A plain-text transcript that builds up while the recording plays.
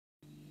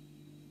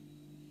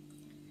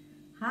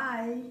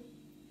Hi,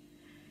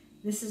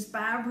 this is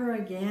Barbara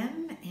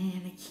again,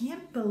 and I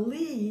can't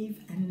believe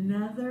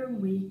another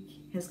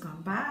week has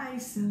gone by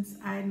since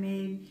I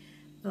made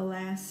the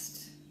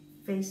last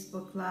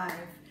Facebook Live.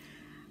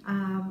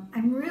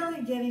 I'm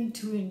really getting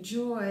to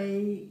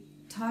enjoy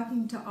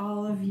talking to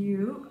all of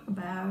you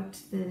about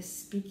the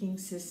speaking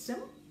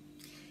system,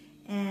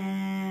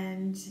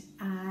 and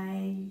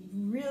I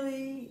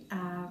really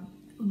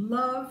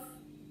love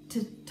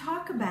to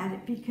talk about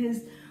it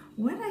because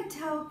when I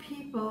tell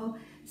people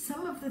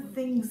some of the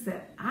things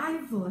that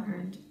I've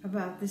learned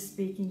about the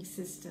speaking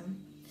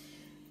system,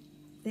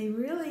 they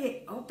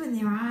really open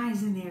their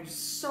eyes and they're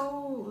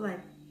so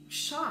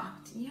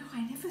shocked.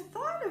 I never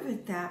thought of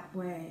it that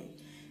way.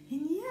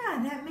 And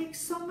yeah, that makes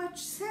so much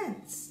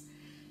sense.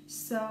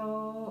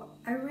 So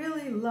I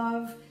really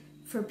love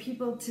for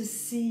people to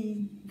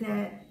see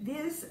that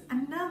there's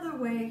another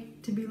way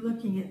to be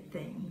looking at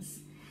things.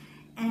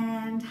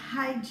 And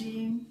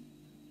hygiene.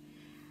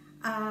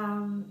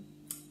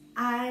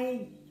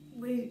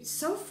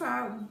 So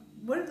far,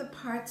 one of the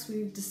parts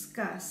we've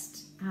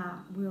discussed,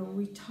 where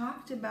we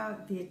talked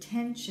about the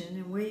attention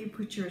and where you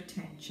put your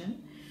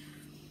attention,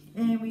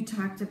 and we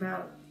talked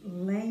about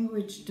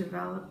language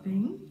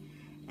developing,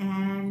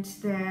 and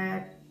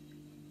that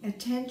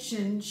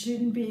attention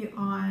shouldn't be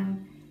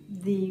on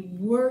the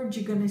words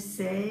you're going to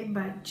say,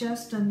 but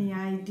just on the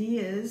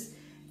ideas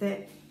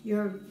that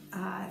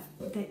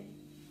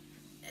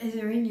that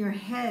are in your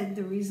head,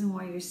 the reason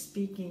why you're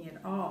speaking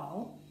at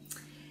all.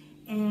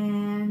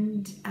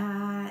 And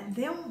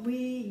then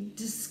we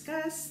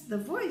discussed the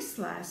voice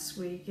last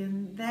week,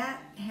 and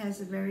that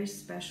has a very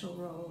special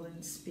role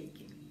in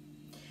speaking.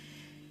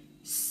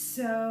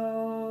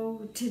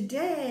 So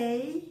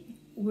today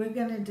we're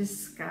going to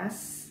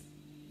discuss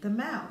the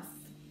mouth.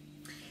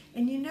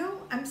 And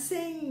I'm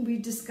saying we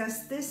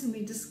discussed this and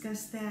we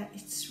discussed that.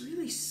 It's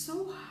really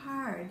so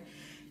hard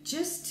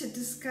just to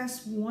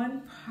discuss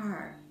one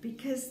part,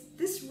 because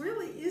this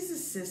really is a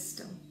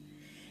system.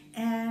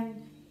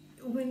 And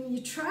when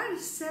you try to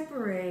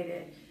separate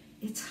it,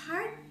 it's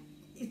hard.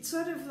 It's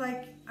sort of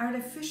like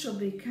artificial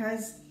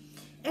because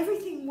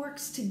everything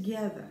works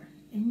together.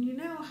 And you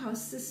know how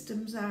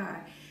systems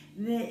are.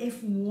 That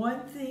if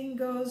one thing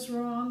goes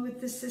wrong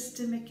with the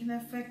system, it can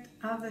affect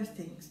other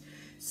things.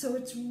 So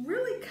it's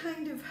really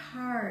kind of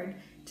hard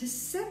to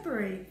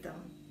separate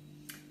them.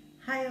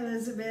 Hi,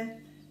 Elizabeth.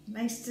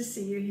 Nice to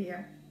see you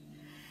here.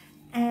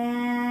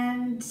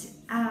 And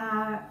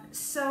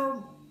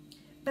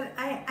but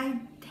I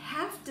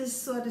have to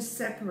sort of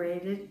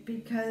separate it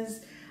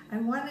because I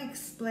want to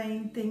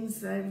explain things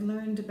that I've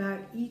learned about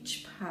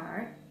each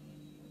part.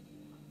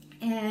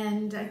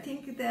 And I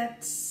think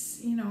that's,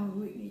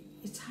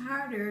 it's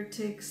harder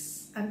to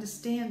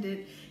understand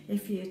it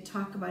if you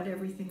talk about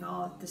everything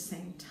all at the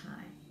same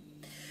time.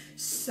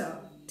 So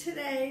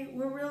today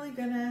we're really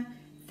going to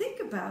think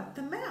about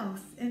the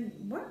mouth and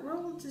what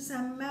role does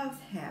our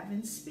mouth have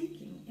in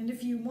speaking. And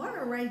if you want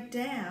to write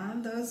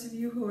down, those of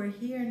you who are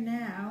here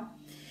now,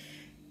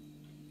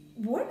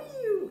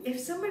 if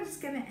somebody's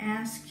going to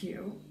ask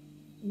you,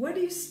 what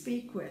do you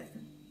speak with?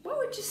 What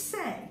would you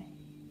say?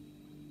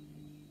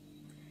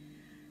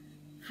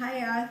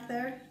 Hi,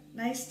 Arthur.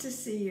 Nice to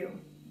see you.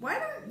 Why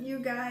don't you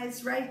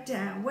guys write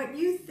down what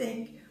you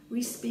think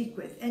we speak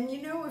with? And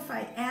if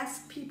I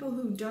ask people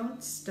who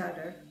don't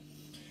stutter,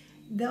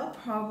 they'll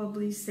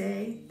probably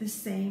say the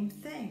same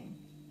thing.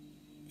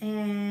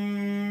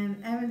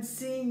 And I haven't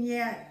seen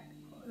yet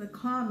the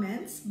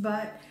comments,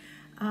 but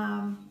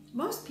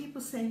most people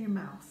say your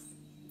mouth.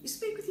 You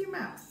speak with your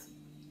mouth,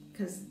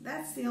 because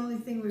that's the only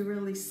thing we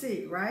really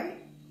see, right?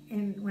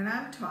 And when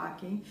I'm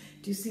talking,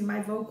 do you see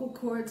my vocal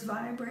cords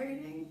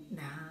vibrating?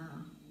 No.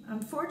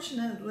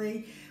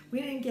 Unfortunately,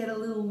 we didn't get a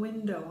little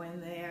window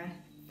in there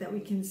that we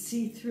can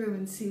see through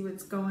and see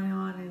what's going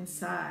on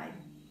inside.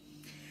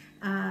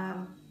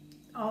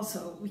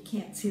 Also, we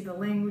can't see the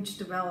language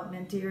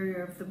development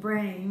area of the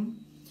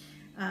brain.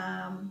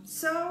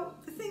 So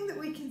the thing that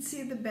we can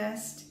see the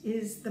best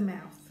is the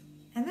mouth.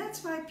 And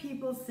that's why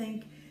people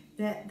think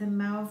that the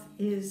mouth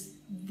is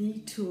the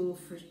tool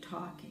for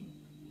talking.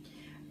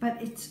 But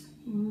it's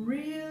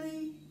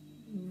really,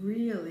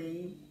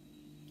 really,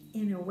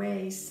 in a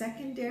way,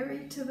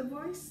 secondary to the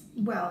voice.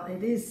 Well,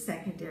 it is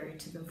secondary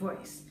to the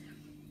voice,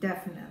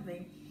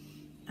 definitely.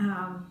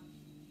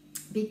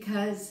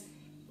 Because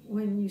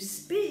when you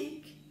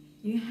speak,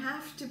 you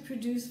have to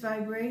produce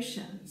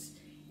vibrations.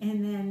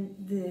 And then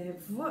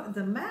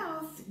the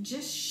mouth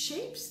just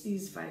shapes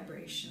these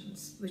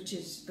vibrations, which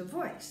is the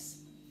voice.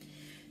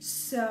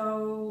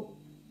 So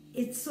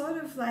it's sort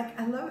of like,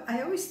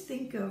 I always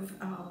think of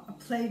a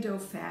Play-Doh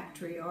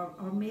factory,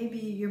 or maybe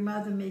your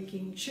mother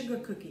making sugar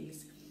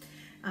cookies.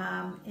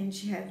 And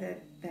she had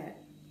that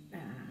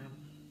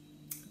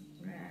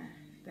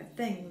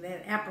thing,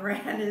 that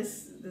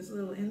apparatus, this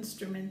little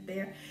instrument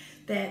there,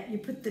 that you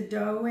put the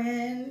dough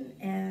in,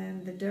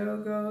 and the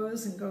dough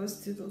goes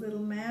through the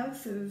little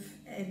mouth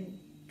and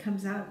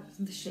comes out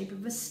in the shape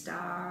of a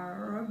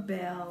star or a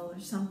bell or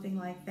something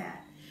like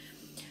that.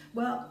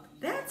 Well,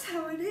 that's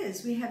how it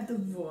is. We have the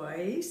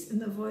voice,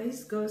 and the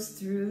voice goes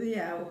through the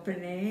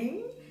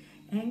opening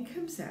and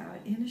comes out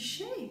in a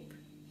shape.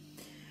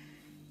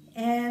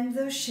 And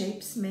those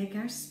shapes make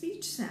our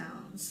speech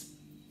sounds.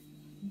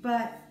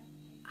 But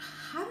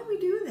how do we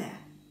do that?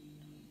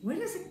 Where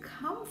does it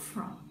come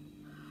from?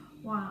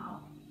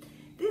 Wow.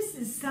 This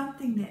is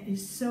something that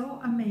is so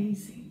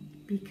amazing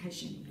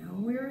because you know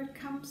where it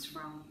comes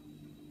from?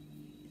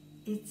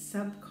 It's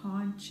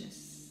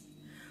subconscious.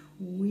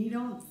 We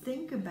don't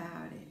think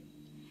about it.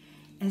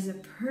 As a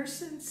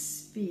person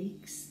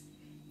speaks,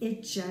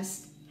 it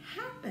just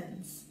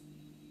happens.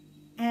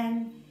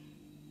 And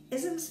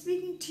as I'm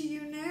speaking to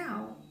you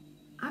now,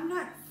 I'm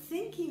not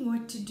thinking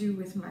what to do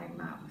with my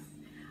mouth.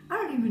 I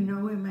don't even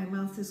know where my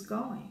mouth is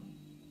going.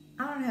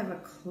 I don't have a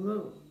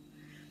clue.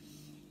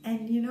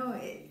 And you know,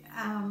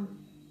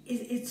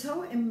 it's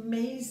so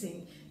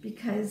amazing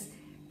because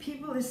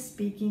people are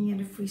speaking, and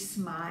if we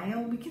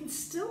smile, we can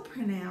still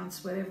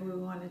pronounce whatever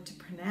we wanted to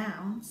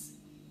pronounce.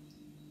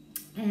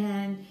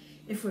 And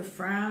if we're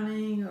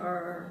frowning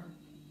or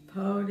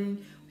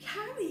pouting, we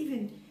hardly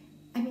even,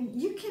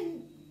 you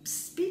can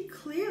speak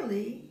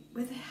clearly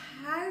with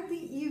hardly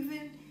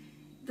even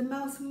the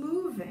mouth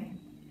moving.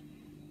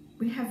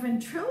 We have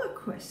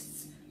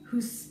ventriloquists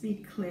who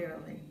speak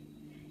clearly,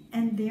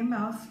 and their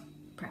mouth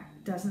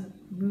doesn't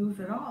move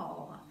at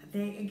all.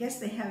 I guess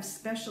they have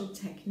special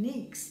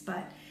techniques,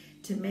 but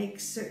to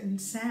make certain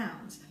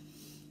sounds.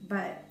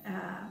 But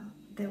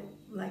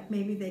like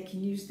maybe they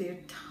can use their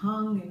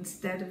tongue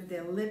instead of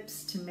their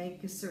lips to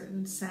make a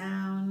certain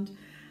sound.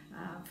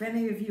 If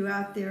any of you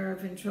out there are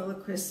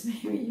ventriloquists,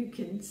 maybe you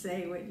can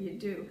say what you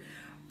do.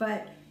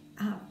 But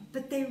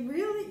they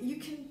really, you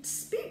can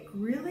speak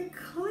really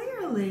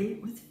clearly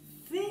with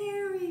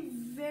very,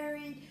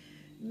 very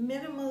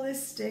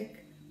minimalistic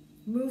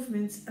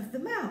movements of the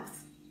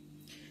mouth.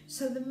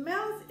 So the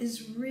mouth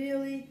is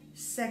really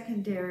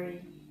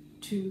secondary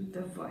to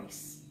the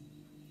voice.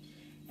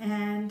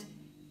 And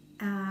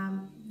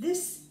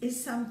this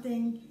is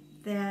something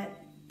that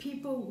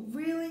people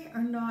really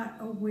are not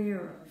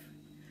aware of.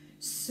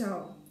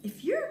 So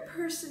if you're a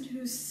person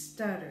who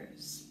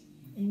stutters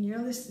and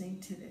you're listening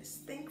to this,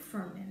 think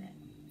for a minute.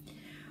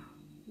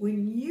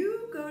 When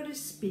you go to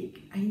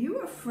speak, are you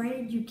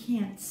afraid you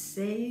can't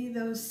say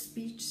those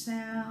speech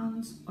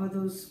sounds, or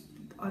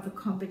the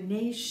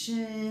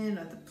combination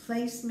or the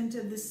placement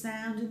of the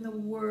sound in the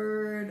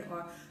word,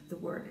 or the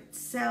word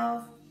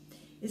itself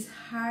is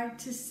hard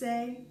to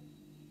say?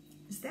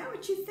 Is that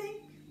what you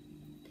think?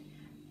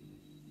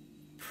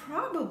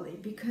 Probably,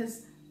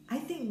 because I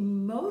think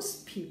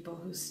most people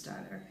who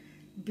stutter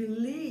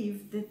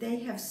believe that they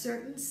have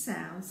certain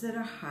sounds that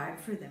are hard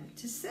for them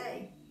to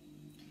say.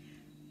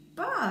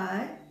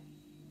 But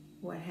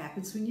what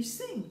happens when you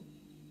sing?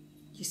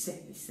 You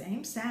say the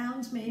same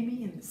sounds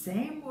maybe in the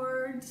same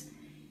words,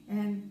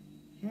 and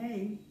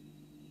hey,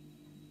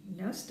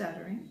 no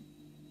stuttering.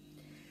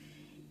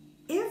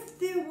 If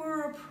there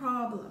were a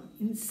problem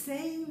in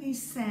saying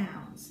these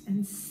sounds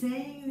and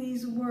saying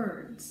these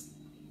words,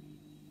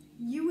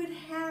 you would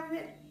have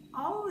it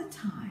all the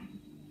time,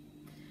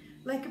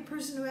 like a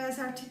person who has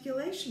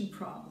articulation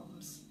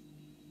problems.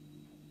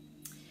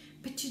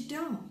 But you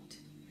don't,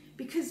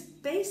 because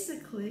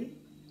basically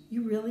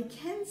you really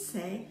can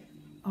say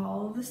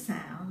all the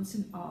sounds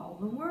and all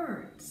the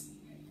words.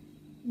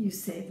 You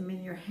say them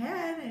in your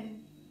head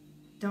and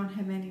don't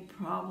have any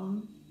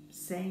problem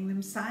saying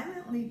them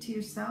silently to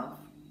yourself,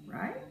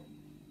 right?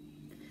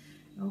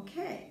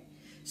 Okay,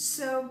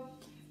 so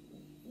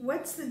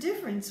what's the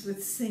difference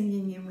with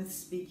singing and with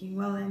speaking?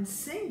 Well, in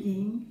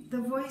singing, the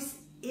voice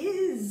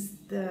is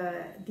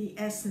the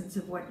essence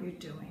of what you're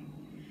doing.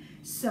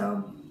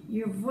 So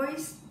your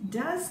voice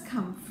does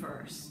come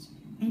first,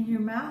 and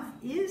your mouth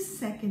is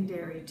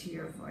secondary to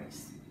your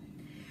voice.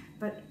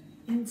 But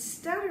in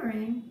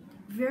stuttering,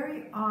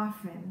 very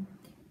often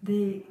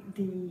the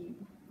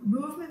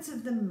movements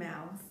of the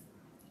mouth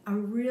are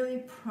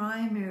really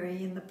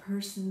primary in the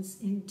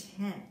person's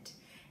intent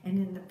and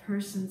in the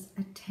person's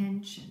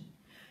attention.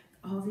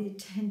 All the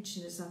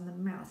attention is on the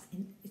mouth,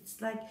 and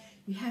it's like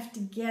you have to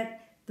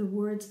get the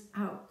words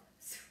out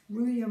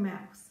through your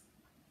mouth.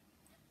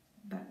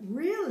 But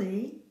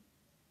really,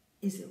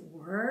 is it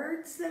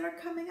words that are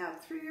coming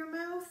out through your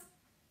mouth?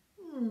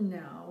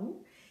 No,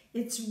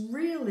 it's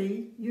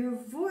really your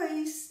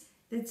voice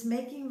that's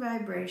making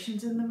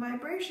vibrations, and the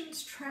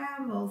vibrations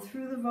travel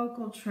through the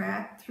vocal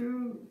tract,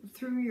 through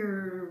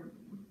your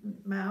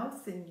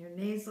mouth and your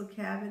nasal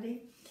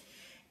cavity,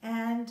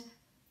 and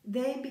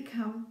they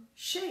become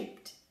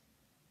shaped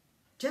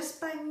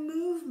just by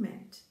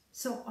movement.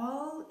 So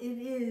all it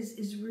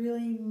is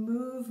really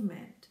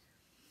movement.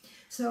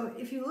 So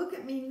if you look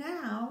at me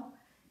now,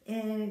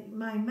 and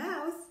my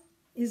mouth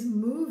is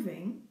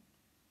moving,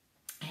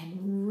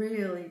 and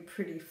really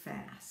pretty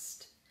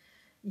fast.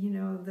 You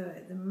know,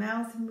 the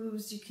mouth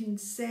moves, you can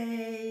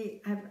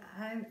say,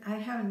 I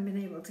haven't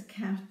been able to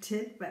count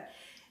it, but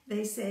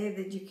they say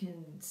that you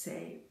can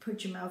say,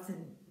 put your mouth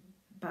in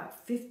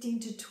about 15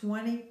 to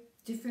 20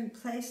 different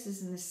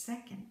places in a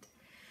second.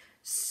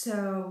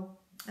 So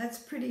That's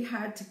pretty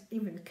hard to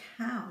even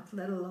count,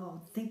 let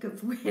alone think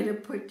of where to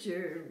put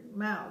your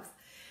mouth.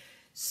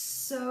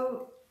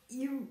 So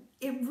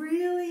it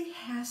really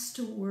has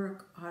to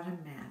work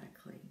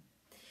automatically.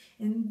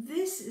 And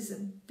this is a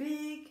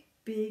big,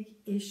 big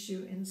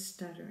issue in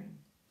stuttering,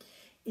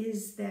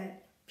 is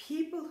that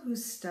people who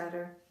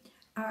stutter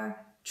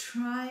are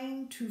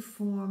trying to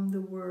form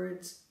the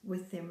words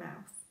with their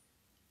mouth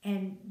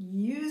and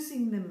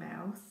using the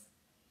mouth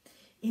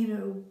in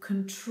a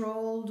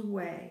controlled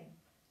way.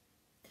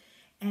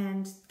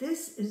 And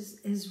this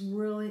is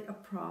really a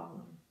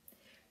problem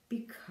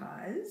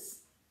because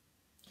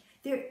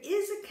there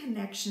is a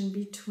connection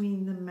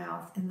between the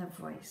mouth and the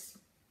voice.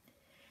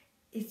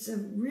 It's a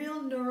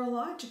real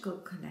neurological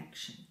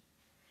connection.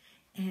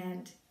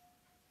 And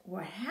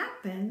what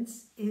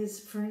happens is,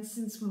 for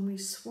instance, when we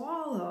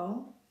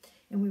swallow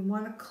and we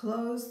want to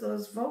close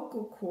those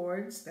vocal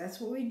cords,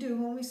 that's what we do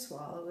when we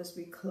swallow, is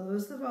we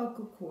close the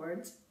vocal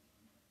cords.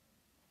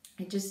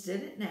 I just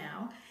did it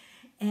now.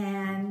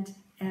 And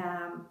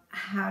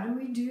how do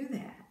we do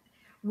that?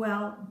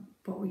 Well,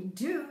 what we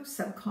do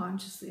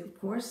subconsciously, of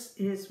course,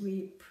 is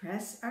we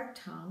press our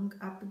tongue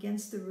up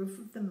against the roof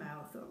of the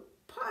mouth, or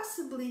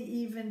possibly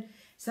even,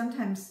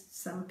 sometimes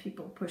some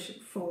people push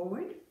it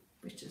forward,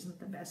 which isn't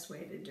the best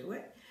way to do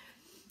it.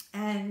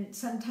 And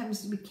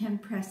sometimes we can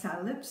press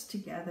our lips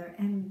together,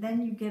 and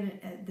then you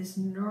get this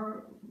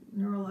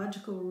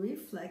neurological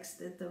reflex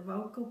that the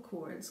vocal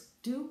cords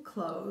do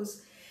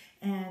close,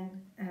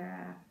 and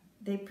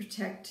they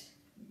protect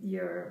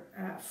your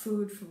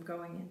food from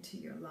going into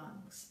your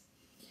lungs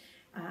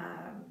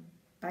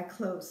by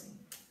closing.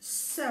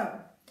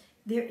 So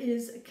there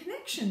is a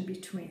connection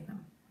between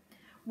them.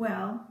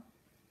 Well,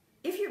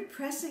 if you're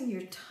pressing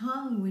your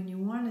tongue when you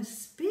want to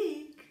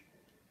speak,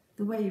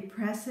 the way you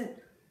press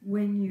it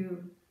when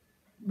you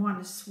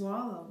want to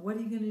swallow, what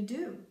are you going to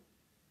do?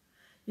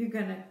 You're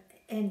going to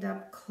end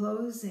up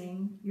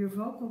closing your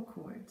vocal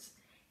cords,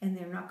 and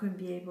they're not going to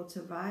be able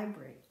to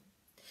vibrate.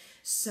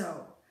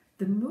 So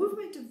the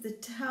movement of the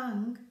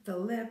tongue, the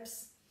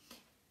lips,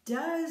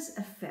 does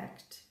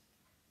affect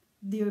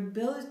the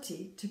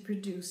ability to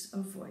produce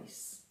a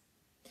voice.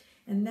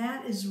 And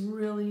that is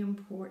really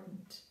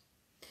important.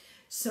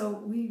 So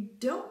we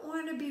don't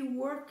want to be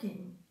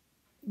working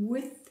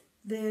with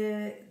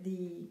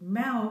the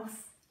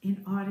mouth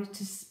in order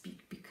to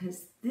speak,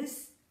 because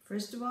this,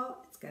 first of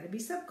all, it's got to be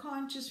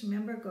subconscious.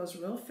 Remember, it goes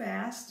real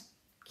fast.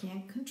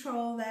 Can't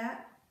control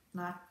that.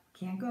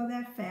 Can't go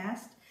that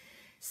fast.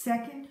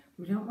 Second,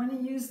 we don't want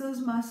to use those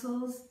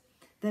muscles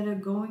that are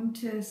going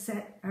to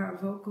set our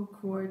vocal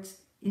cords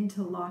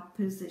into lock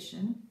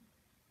position.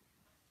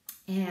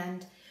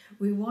 And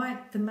we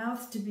want the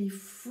mouth to be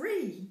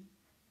free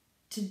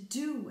to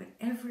do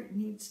whatever it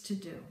needs to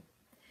do.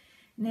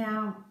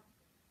 Now,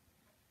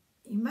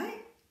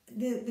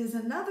 there's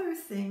another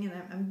thing, and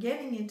I'm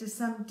getting into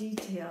some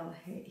detail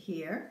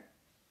here,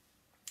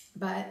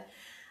 but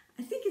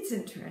I think it's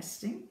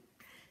interesting.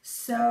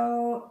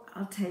 So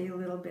I'll tell you a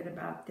little bit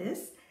about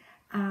this.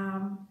 There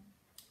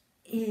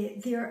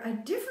are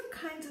different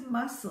kinds of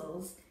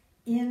muscles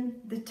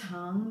in the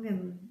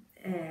tongue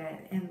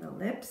and the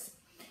lips.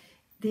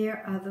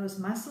 There are those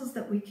muscles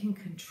that we can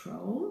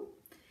control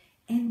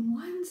and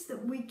ones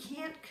that we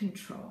can't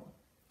control.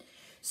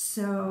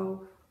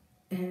 So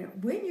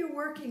when you're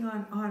working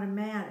on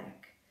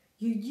automatic,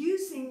 you're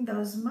using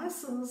those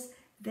muscles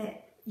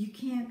that you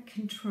can't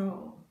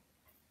control.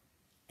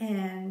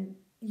 And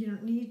you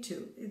don't need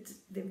to.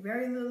 They're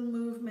very little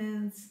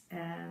movements,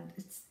 and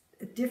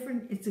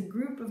it's a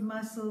group of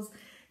muscles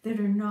that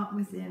are not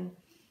within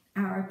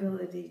our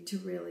ability to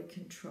really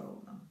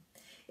control them.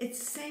 It's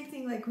the same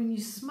thing like when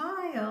you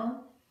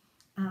smile.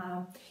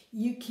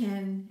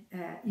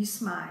 You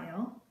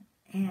smile,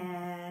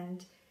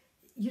 and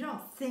you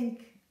don't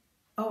think,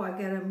 oh, I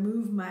gotta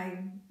move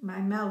my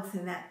mouth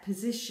in that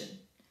position.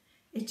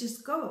 It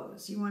just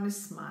goes. You want to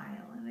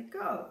smile, and it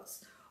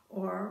goes.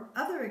 Or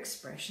other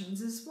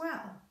expressions as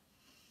well.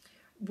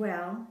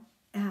 Well,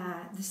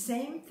 the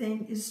same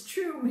thing is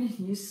true when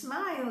you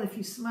smile. If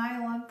you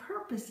smile on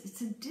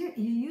purpose, you're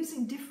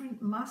using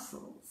different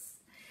muscles,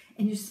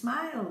 and your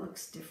smile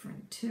looks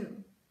different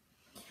too.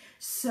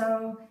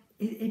 So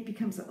it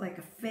becomes like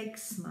a fake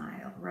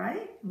smile,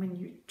 right? When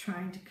you're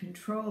trying to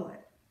control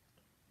it.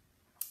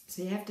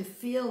 So you have to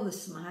feel the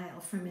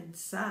smile from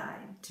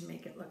inside to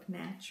make it look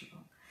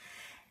natural.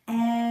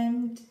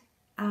 And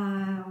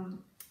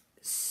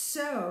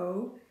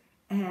so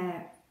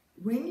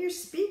when you're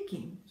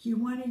speaking, you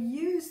want to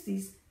use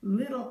these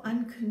little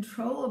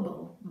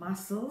uncontrollable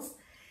muscles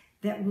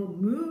that will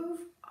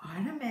move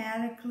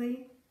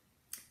automatically.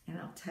 And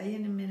I'll tell you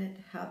in a minute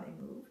how they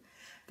move.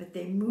 But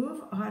they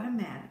move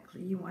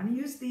automatically. You want to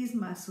use these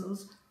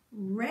muscles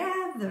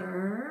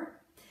rather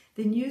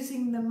than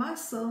using the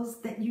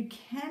muscles that you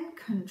can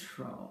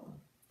control.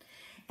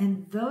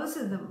 And those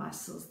are the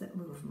muscles that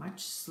move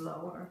much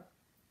slower,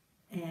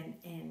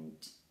 and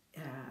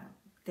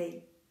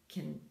they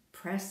can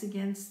press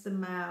against the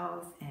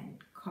mouth and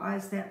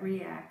cause that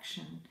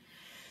reaction.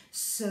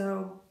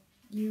 So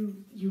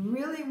you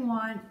really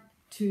want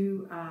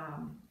to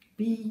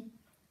be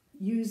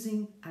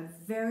using a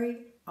very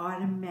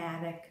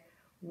automatic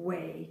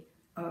way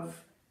of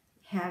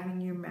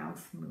having your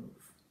mouth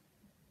move.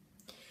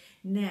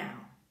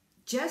 Now,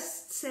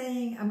 just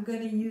saying I'm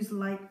going to use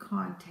light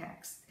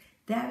context,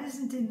 that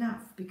isn't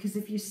enough, because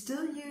if you're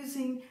still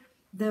using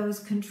those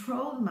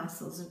controlled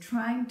muscles and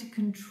trying to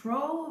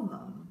control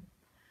them,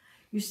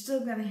 you're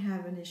still going to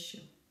have an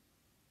issue,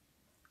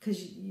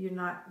 because you're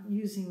not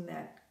using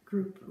that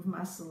group of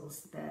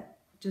muscles that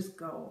just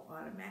go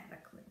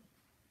automatically,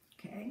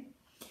 okay?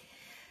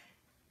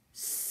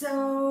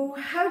 So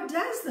how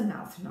does the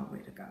mouth know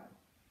where to go?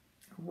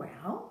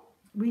 Well,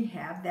 we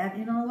have that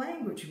in our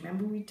language.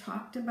 Remember we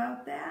talked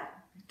about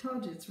that? I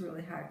told you it's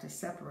really hard to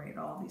separate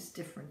all these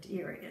different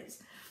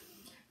areas.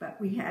 But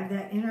we have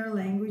that in our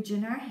language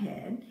in our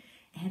head,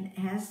 and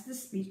as the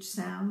speech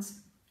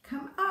sounds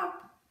come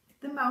up,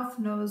 the mouth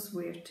knows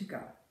where to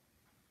go.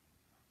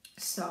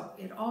 So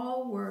it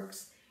all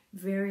works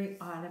very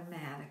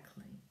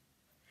automatically.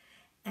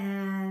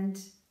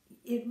 And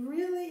it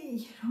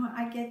really,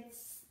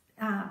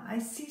 I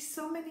see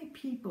so many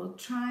people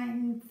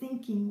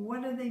thinking,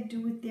 what do they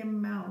do with their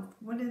mouth?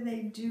 What do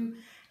they do?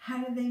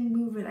 How do they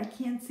move it? I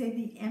can't say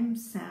the M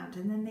sound.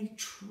 And then they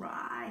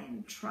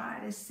try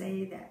to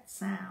say that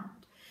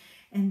sound.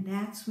 And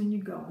that's when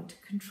you go into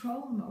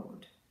control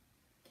mode.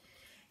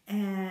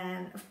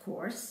 And of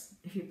course,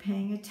 if you're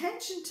paying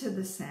attention to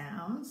the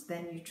sounds,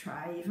 then you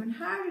try even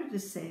harder to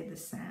say the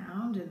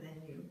sound, and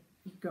then you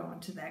go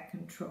into that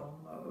control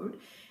mode,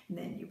 and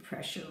then you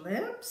press your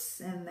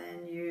lips, and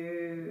then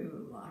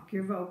you lock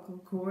your vocal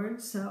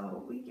cords.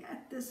 So we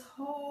get this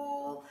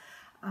whole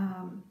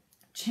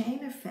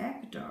chain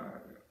effect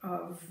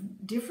of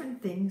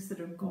different things that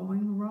are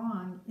going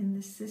wrong in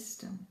the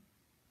system.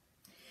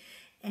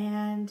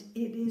 And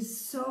it is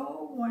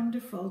so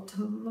wonderful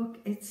to look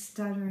at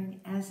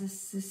stuttering as a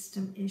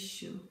system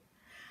issue.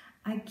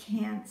 I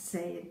can't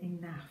say it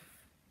enough.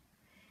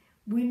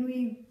 When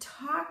we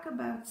talk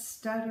about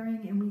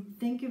stuttering and we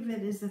think of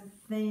it as a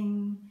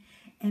thing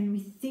and we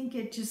think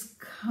it just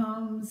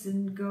comes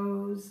and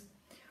goes,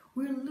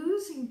 we're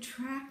losing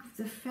track of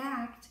the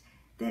fact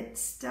that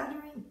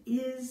stuttering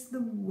is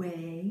the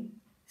way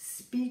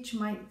speech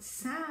might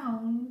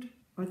sound,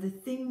 or the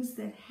things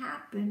that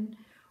happen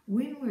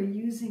when we're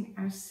using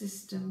our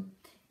system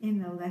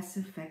in a less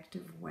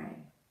effective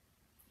way.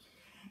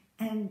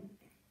 And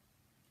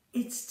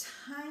it's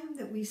time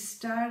that we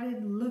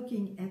started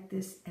looking at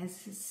this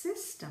as a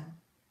system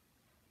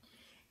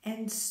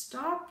and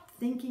stopped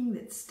thinking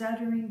that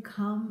stuttering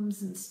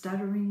comes and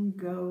stuttering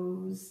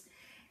goes,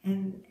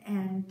 and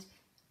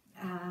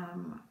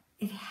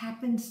it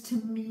happens to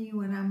me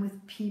when I'm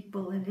with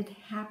people, and it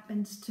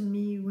happens to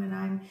me when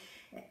I'm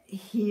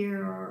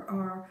here,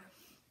 or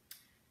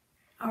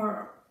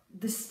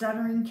the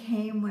stuttering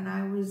came when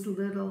I was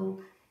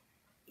little.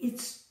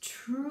 It's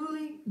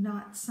truly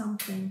not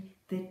something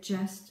that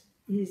just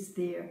is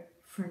there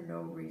for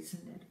no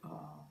reason at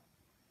all.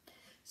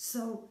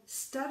 So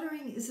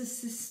stuttering is a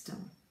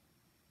system.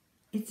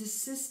 It's a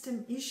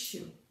system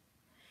issue.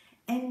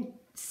 And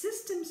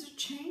systems are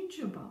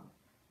changeable.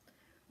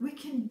 We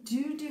can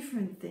do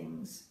different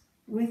things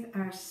with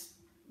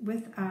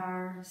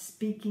our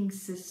speaking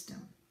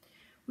system.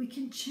 We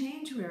can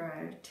change where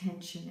our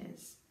attention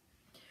is.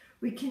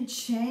 We can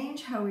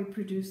change how we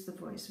produce the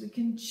voice. We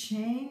can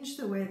change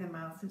the way the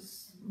mouth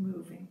is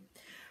moving.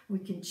 We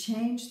can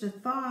change the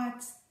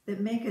thoughts that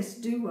make us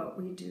do what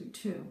we do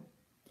too.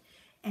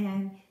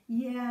 And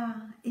yeah,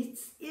 it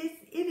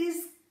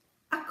is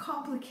a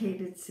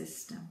complicated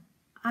system.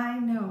 I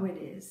know it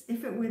is.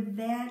 If it were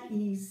that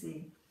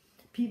easy,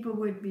 people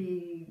would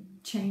be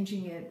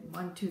changing it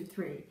 1, 2,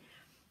 3.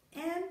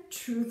 And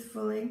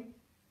truthfully,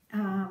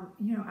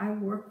 I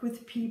work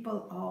with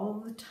people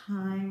all the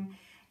time,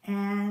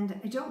 and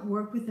I don't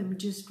work with them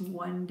just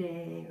 1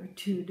 day or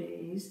 2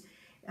 days.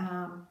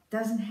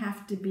 Doesn't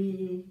have to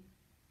be,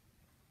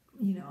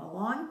 a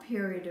long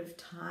period of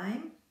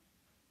time.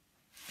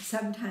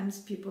 Sometimes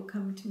people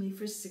come to me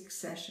for 6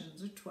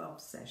 sessions or 12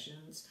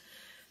 sessions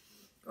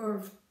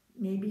or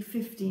maybe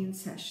 15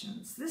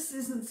 sessions. This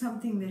isn't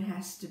something that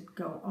has to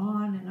go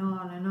on and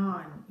on and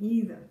on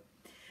either.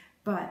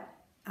 But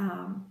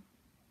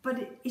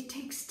it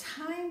takes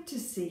time to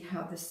see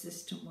how the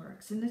system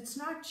works. And it's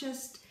not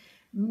just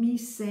me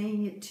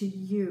saying it to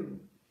you.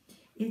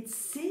 It's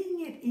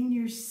seeing it in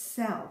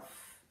yourself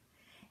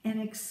and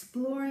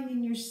exploring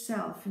in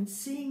yourself and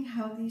seeing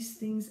how these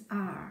things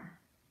are.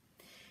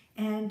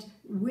 And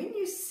when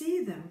you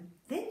see them,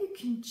 then you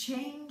can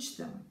change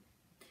them.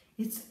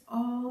 It's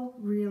all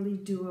really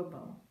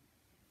doable.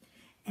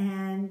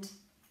 And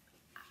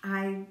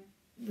I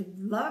would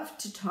love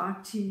to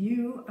talk to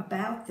you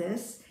about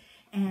this.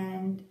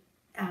 And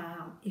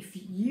if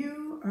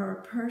you are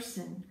a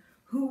person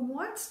who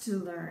wants to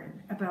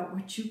learn about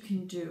what you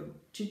can do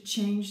to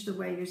change the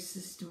way your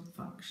system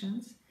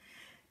functions,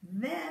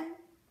 then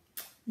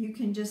you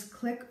can just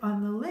click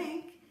on the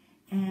link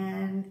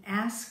and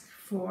ask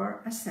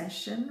for a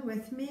session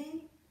with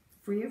me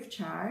free of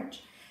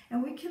charge,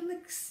 and we can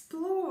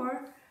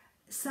explore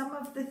some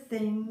of the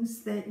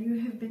things that you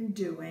have been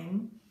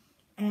doing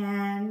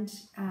and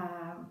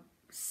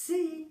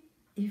see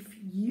if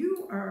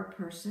you are a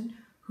person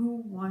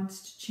who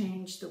wants to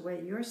change the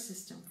way your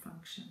system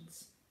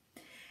functions.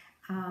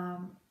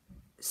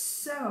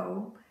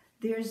 So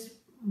there's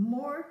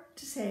more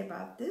to say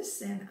about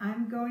this, and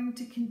I'm going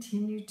to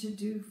continue to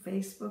do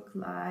Facebook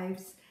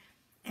Lives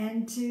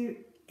and to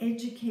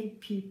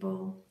educate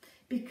people,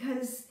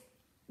 because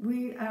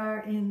we are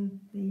in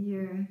the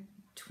year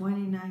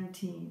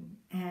 2019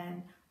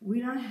 and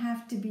we don't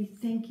have to be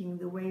thinking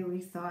the way we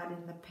thought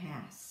in the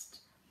past.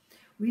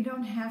 We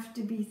don't have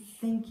to be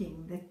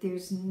thinking that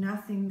there's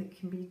nothing that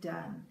can be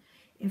done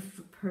if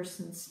a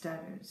person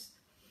stutters.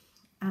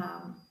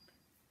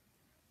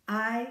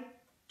 I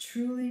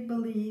truly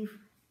believe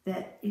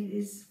that it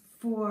is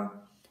for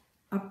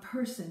a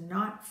person,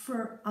 not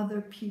for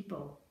other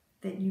people,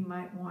 that you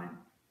might want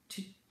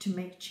to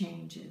make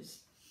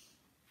changes.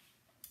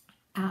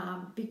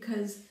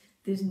 Because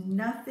there's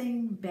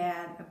nothing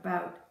bad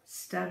about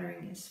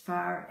stuttering as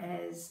far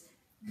as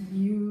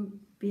you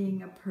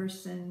being a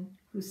person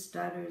who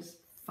stutters,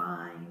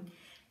 fine.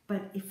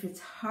 But if it's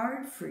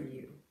hard for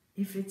you,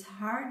 if it's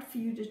hard for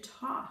you to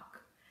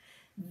talk,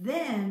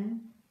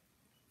 then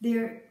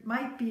there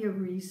might be a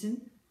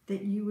reason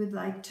that you would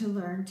like to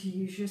learn to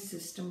use your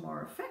system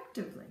more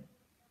effectively.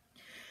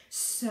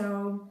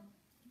 So,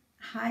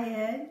 hi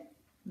Ed,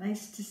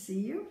 nice to see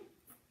you.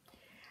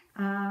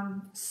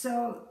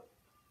 So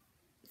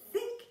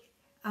think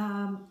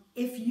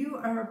if you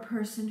are a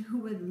person who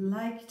would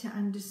like to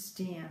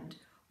understand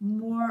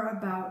more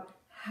about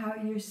how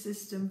your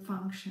system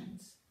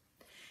functions.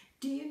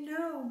 Do you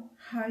know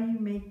how you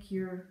make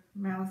your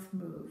mouth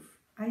move?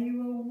 Are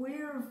you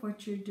aware of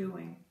what you're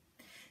doing?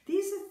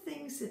 These are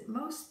things that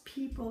most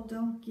people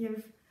don't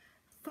give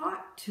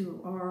thought to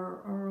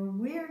or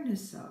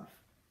awareness of,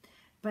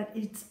 but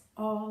it's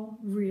all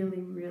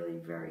really, really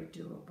very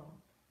doable.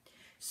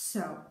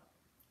 So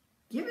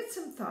give it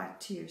some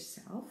thought to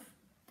yourself.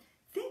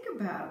 Think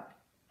about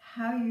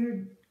how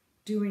you're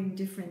doing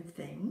different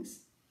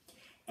things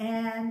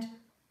and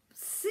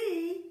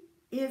see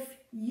if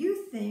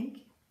you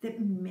think that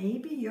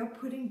maybe you're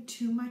putting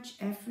too much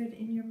effort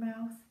in your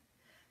mouth,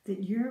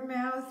 that your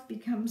mouth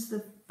becomes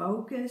the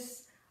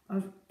focus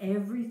of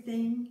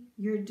everything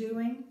you're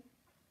doing.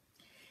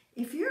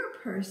 If you're a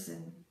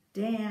person,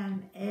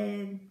 Dan,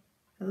 Ed,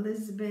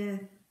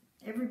 Elizabeth,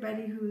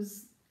 everybody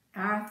who's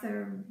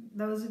Arthur,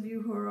 those of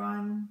you who are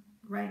on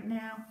right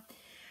now,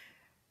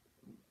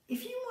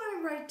 if you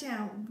want to write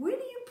down, where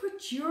do you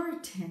put your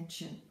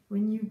attention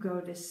when you go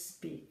to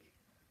speak?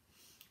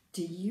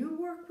 Do you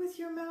work with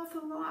your mouth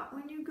a lot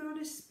when you go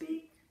to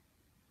speak?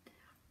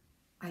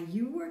 Are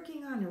you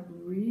working on a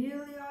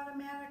really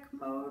automatic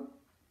mode?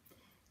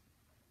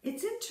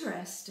 It's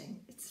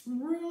interesting. It's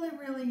really,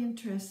 really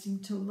interesting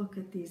to look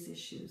at these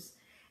issues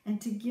and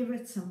to give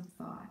it some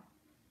thought,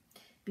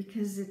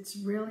 because it's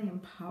really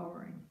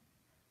empowering.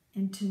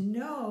 And to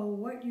know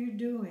what you're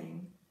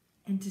doing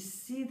and to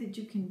see that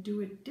you can do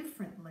it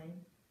differently,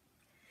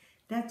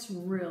 that's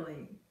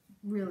really,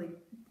 really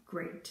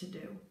great to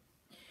do.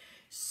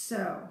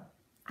 So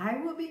I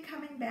will be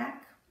coming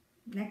back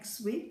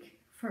next week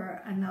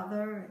for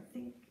another, I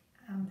think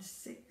on the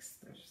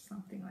 6th or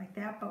something like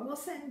that, but we'll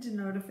send a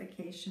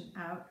notification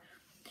out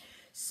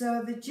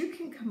so that you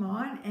can come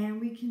on and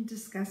we can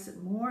discuss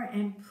it more.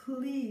 And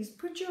please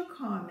put your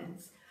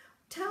comments.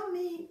 Tell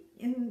me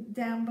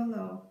down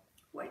below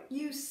what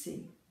you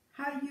see,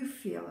 how you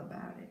feel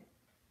about it.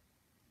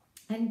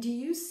 And do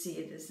you see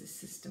it as a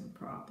system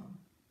problem?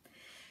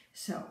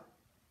 So,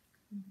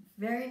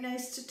 very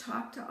nice to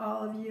talk to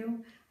all of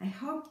you. I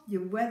hope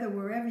your weather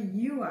wherever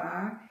you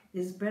are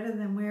is better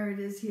than where it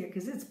is here,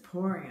 because it's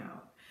pouring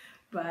out.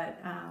 But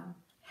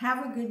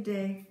have a good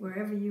day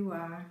wherever you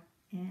are,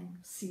 and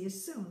see you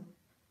soon.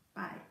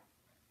 Bye.